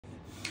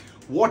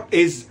what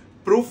is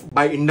proof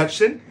by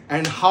induction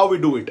and how we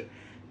do it.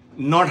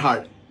 Not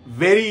hard.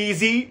 Very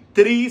easy.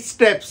 3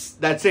 steps.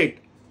 That's it.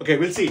 Okay,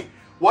 we'll see.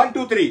 1,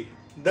 2, 3.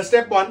 The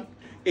step 1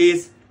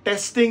 is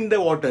testing the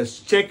waters.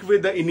 Check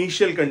with the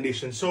initial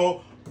condition.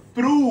 So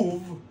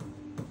prove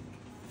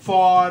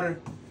for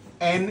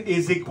n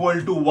is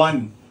equal to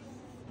 1.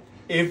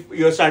 If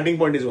your starting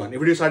point is 1.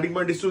 If your starting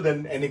point is 2,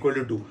 then n equal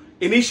to 2.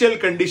 Initial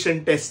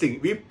condition testing.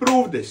 We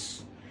prove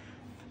this.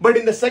 But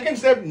in the second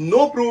step,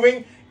 no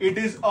proving. It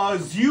is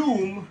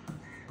assume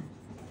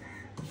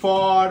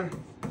for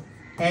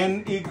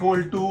n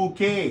equal to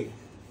k.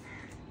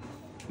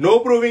 No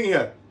proving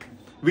here.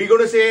 We're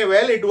going to say,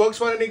 well, it works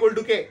for n equal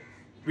to k.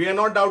 We are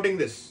not doubting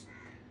this.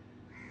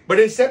 But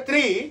in step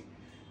 3,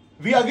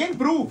 we again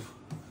prove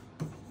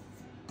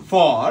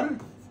for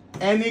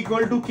n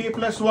equal to k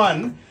plus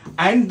 1.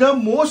 And the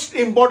most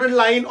important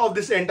line of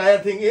this entire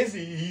thing is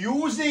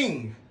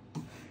using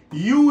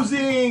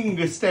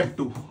step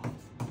 2.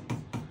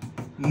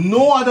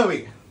 No other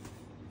way.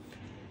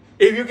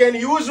 If you can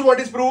use what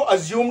is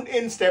assumed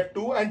in step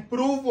 2 and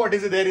prove what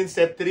is there in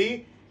step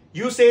 3,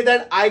 you say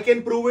that I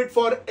can prove it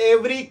for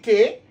every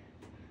k,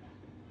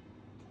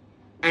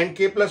 and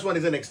k plus 1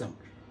 is the next number.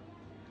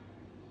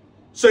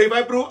 So if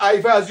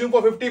I assume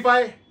for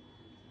 55,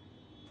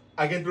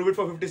 I can prove it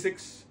for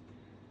 56.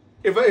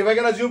 If I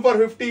can assume for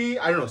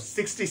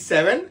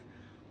 67,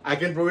 I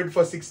can prove it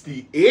for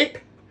 68.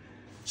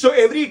 So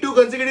every 2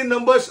 consecutive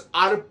numbers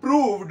are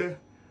proved.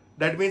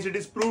 That means it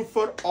is proved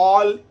for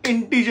all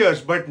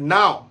integers. But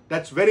now,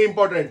 that's very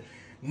important.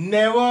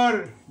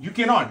 You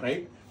cannot,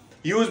 right,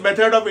 use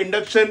method of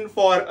induction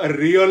for a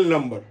real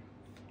number.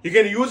 You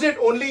can use it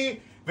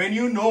only when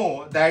you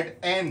know that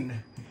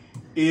n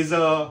is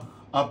a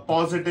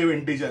positive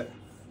integer.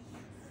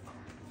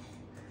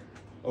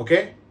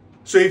 Okay?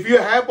 So if you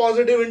have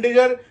positive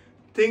integer,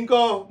 think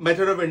of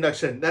method of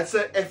induction. That's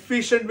an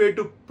efficient way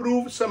to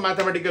prove some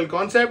mathematical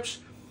concepts.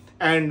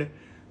 And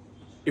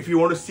if you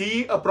want to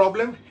see a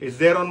problem, it's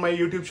there on my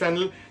YouTube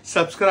channel.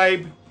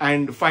 Subscribe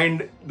and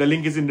find the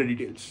link is in the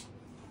details.